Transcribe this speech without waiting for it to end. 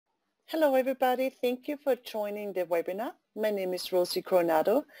Hello everybody, thank you for joining the webinar. My name is Rosie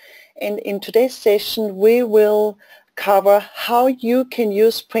Coronado, and in today's session we will cover how you can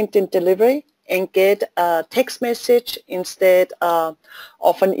use print and delivery and get a text message instead of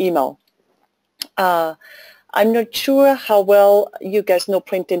an email. I'm not sure how well you guys know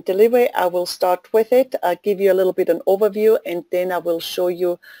print and delivery. I will start with it. I'll give you a little bit an overview, and then I will show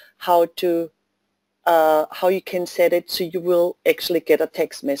you how you can set it so you will actually get a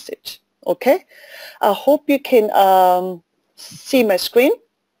text message. Okay, I hope you can see my screen.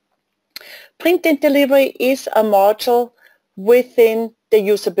 Print and delivery is a module within the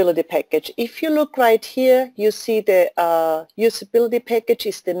usability package. If you look right here, you see the usability package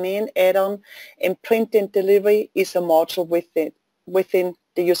is the main add-on, and print and delivery is a module within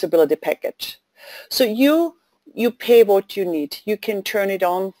the usability package. So you pay what you need. You can turn it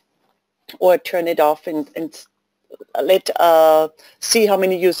on or turn it off and see how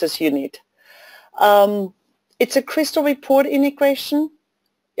many users you need. It's a Crystal report integration,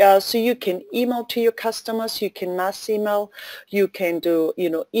 so you can email to your customers, you can mass email, you can do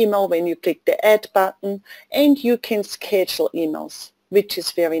email when you click the add button, and you can schedule emails, which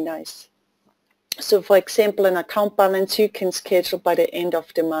is very nice. So for example, an account balance you can schedule by the end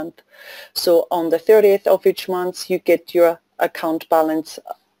of the month. So on the 30th of each month you get your account balance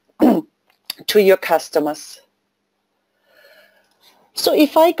to your customers. So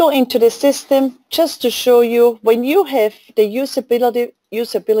if I go into the system, just to show you, when you have the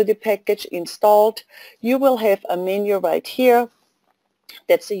usability package installed, you will have a menu right here.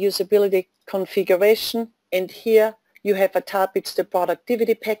 That's the usability configuration, and here you have a tab, it's the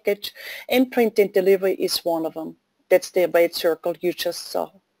productivity package, and print and delivery is one of them. That's the red circle you just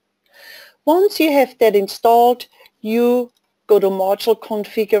saw. Once you have that installed, you go to module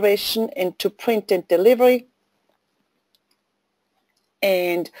configuration and to print and delivery.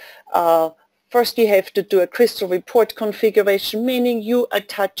 And first you have to do a Crystal report configuration, meaning you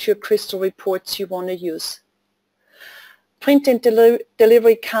attach your Crystal reports you want to use. Print and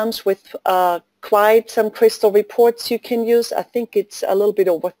delivery comes with quite some Crystal reports you can use. I think it's a little bit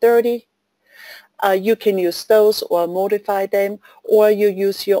over 30. You can use those or modify them, or you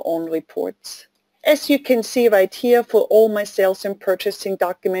use your own reports. As you can see right here, for all my sales and purchasing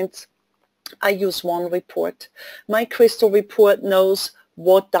documents, I use one report. My Crystal report knows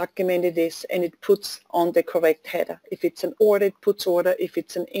what document it is, and it puts on the correct header. If it's an order, it puts order. If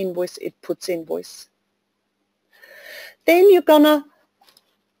it's an invoice, it puts invoice. Then you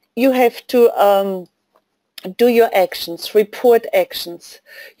have to do your actions, report actions.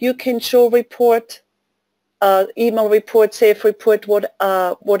 You can show report, email report, save report,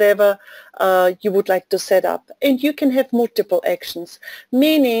 whatever you would like to set up. And you can have multiple actions,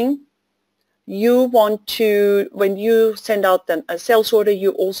 meaning you want to, when you send out a sales order, you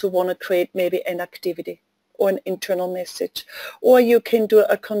also want to create maybe an activity or an internal message, or you can do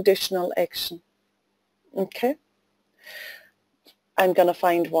a conditional action. Okay? I'm going to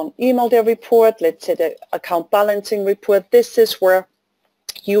find one. Email the report, let's say the account balancing report. This is where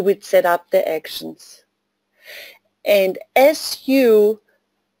you would set up the actions. And as you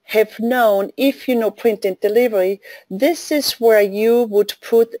have known, if you know print and delivery, this is where you would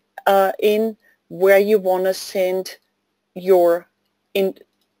put in where you want to send your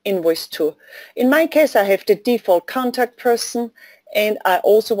invoice to. In my case, I have the default contact person, and I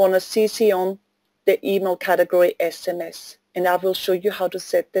also want to CC on the email category SMS. And I will show you how to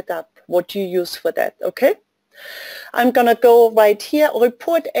set that up, what you use for that, okay? I'm going to go right here,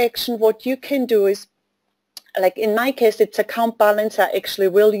 report action. What you can do is, like in my case, it's account balance. I actually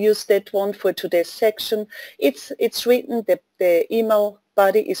will use that one for today's section. It's written, the email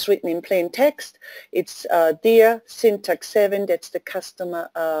body is written in plain text. It's Dear Syntax 7, that's the customer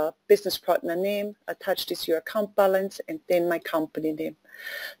business partner name. Attached is your account balance, and then my company name.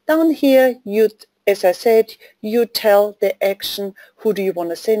 Down here, as I said, you tell the action, who do you want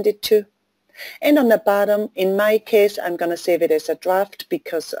to send it to. And on the bottom, in my case, I'm going to save it as a draft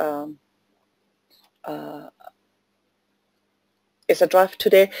because it's a draft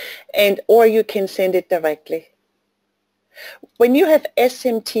today, or you can send it directly. When you have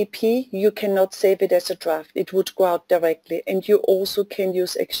SMTP, you cannot save it as a draft. It would go out directly, and you also can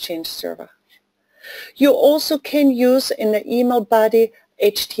use Exchange Server. You also can use in the email body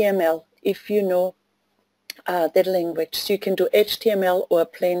HTML if you know the language. So you can do HTML or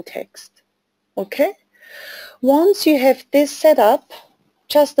plain text. Okay? Once you have this set up,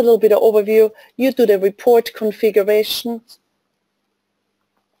 just a little bit of overview, you do the report configuration,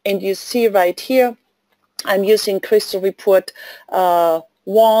 and you see right here, I'm using Crystal Report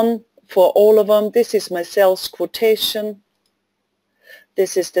 1 for all of them. This is my sales quotation.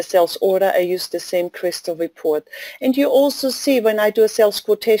 this is the sales order. I use the same crystal report. And you also see when I do a sales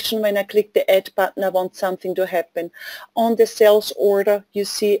quotation, when I click the add button, I want something to happen. On the sales order, you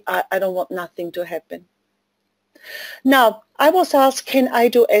see I don't want nothing to happen. Now, I was asked, can I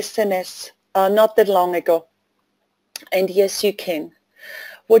do SMS not that long ago? And yes, you can.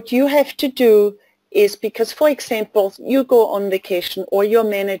 What you have to do is, because, for example, you go on vacation or your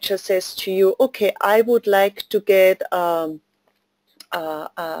manager says to you, okay, I would like to get a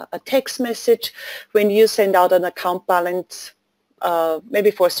text message when you send out an account balance,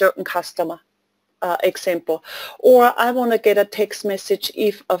 maybe for a certain customer, example. Or I want to get a text message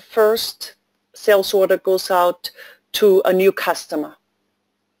if a first sales order goes out to a new customer,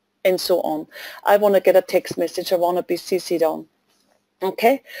 and so on. I want to get a text message. I want to be CC'd on.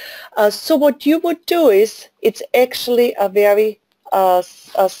 Okay, so what you would do is, it's actually a very a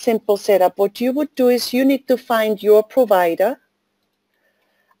simple setup. What you would do is you need to find your provider.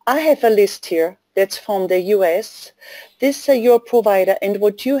 I have a list here that's from the US. This is your provider, and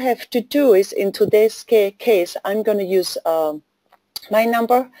what you have to do is, in today's case, I'm going to use my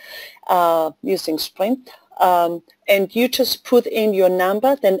number using Sprint. And you just put in your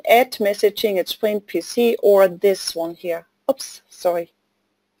number, then add messaging at Sprint PC, or this one here. Oops, sorry.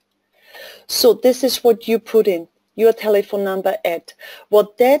 So this is what you put in, your telephone number at.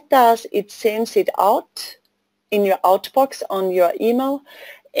 What that does, it sends it out in your outbox on your email,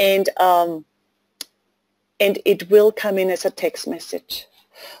 and it will come in as a text message.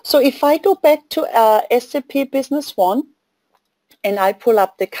 So if I go back to SAP Business One, and I pull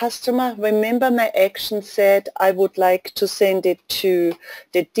up the customer, remember my action said I would like to send it to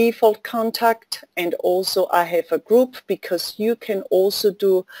the default contact, and also I have a group, because you can also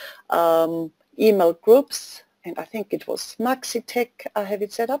do email groups, and I think it was MaxiTech I have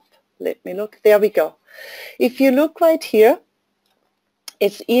it set up. Let me look. There we go. If you look right here,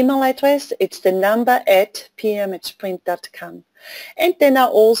 it's email address, it's the number at pm@sprint.com. And then I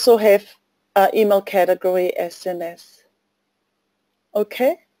also have email category SMS.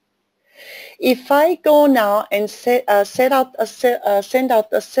 Okay. If I go now and send out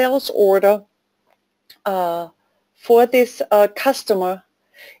a sales order for this customer,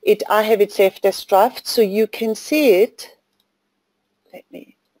 I have it saved as draft, so you can see it. Let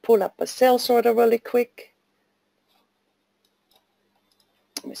me pull up a sales order really quick.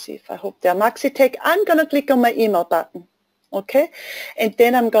 Let me see if I hope they're MaxiTech. I'm going to click on my email button. Okay. And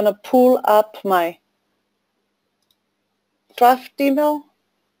then I'm going to pull up my draft email.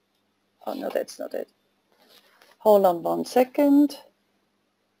 Oh no, that's not it. Hold on 1 second.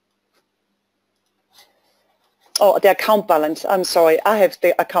 Oh, the account balance. I'm sorry. I have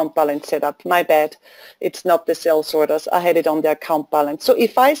the account balance set up. My bad. It's not the sales orders. I had it on the account balance. So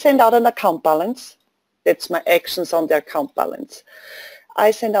if I send out an account balance, that's my actions on the account balance.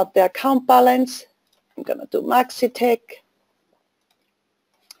 I send out the account balance. I'm going to do MaxiTech.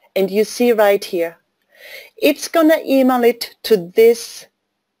 And you see right here, it's going to email it to this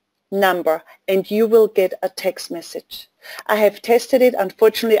number, and you will get a text message. I have tested it.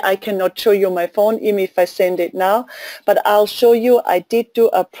 Unfortunately, I cannot show you my phone, even if I send it now, but I'll show you. I did do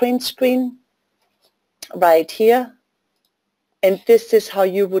a print screen right here, and this is how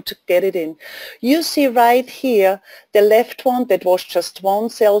you would get it in. You see right here, the left one, that was just one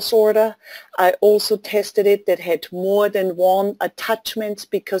sales order. I also tested it that had more than one attachment,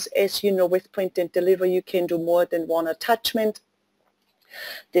 because as you know, with print and deliver, you can do more than one attachment.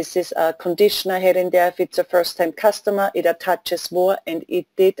 This is a condition I had in there. If it's a first-time customer, it attaches more, and it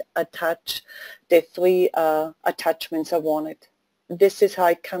did attach the 3 attachments I wanted. This is how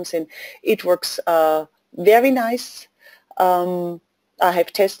it comes in. It works very nice. I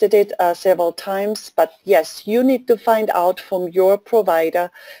have tested it several times, but yes, you need to find out from your provider.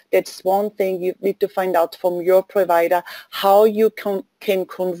 That's one thing. You need to find out from your provider how you can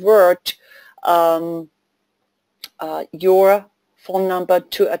convert your phone number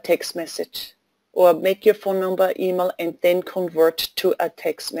to a text message, or make your phone number email and then convert to a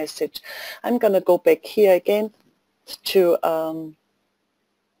text message. I'm going to go back here again to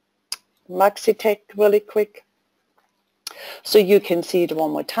MaxiTech really quick, so you can see it one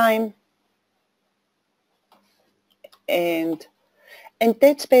more time. And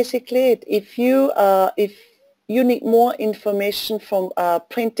that's basically it. If you need more information from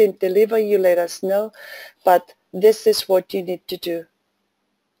print and deliver, you let us know. But this is what you need to do.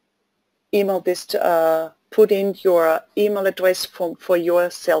 Email this to put in your email address for your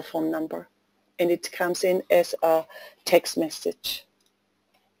cell phone number, and it comes in as a text message.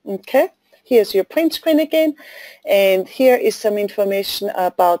 Okay. Here's your print screen again, and here is some information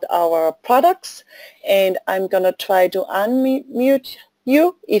about our products, and I'm going to try to unmute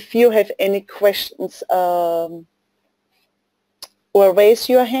if you have any questions, or raise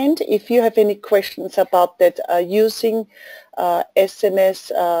your hand if you have any questions about that, using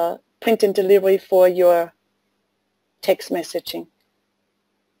SMS print and delivery for your text messaging.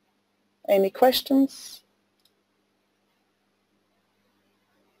 Any questions?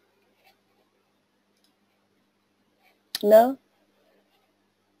 No?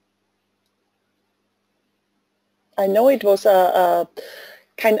 I know it was a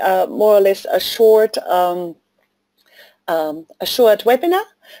kind of more or less a short webinar,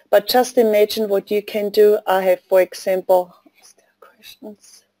 but just imagine what you can do. I have, for example, is there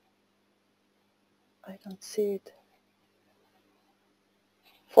questions? I don't see it.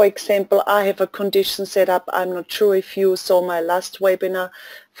 For example, I have a condition set up. I'm not sure if you saw my last webinar,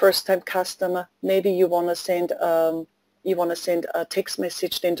 first-time customer. Maybe you want to send a text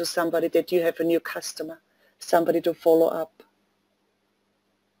message then to somebody that you have a new customer, somebody to follow up.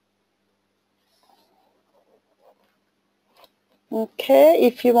 Okay,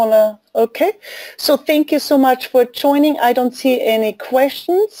 if you want to, okay. So thank you so much for joining. I don't see any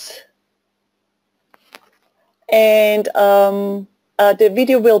questions. And the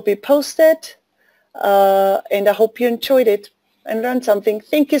video will be posted. And I hope you enjoyed it and learned something.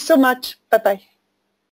 Thank you so much. Bye-bye.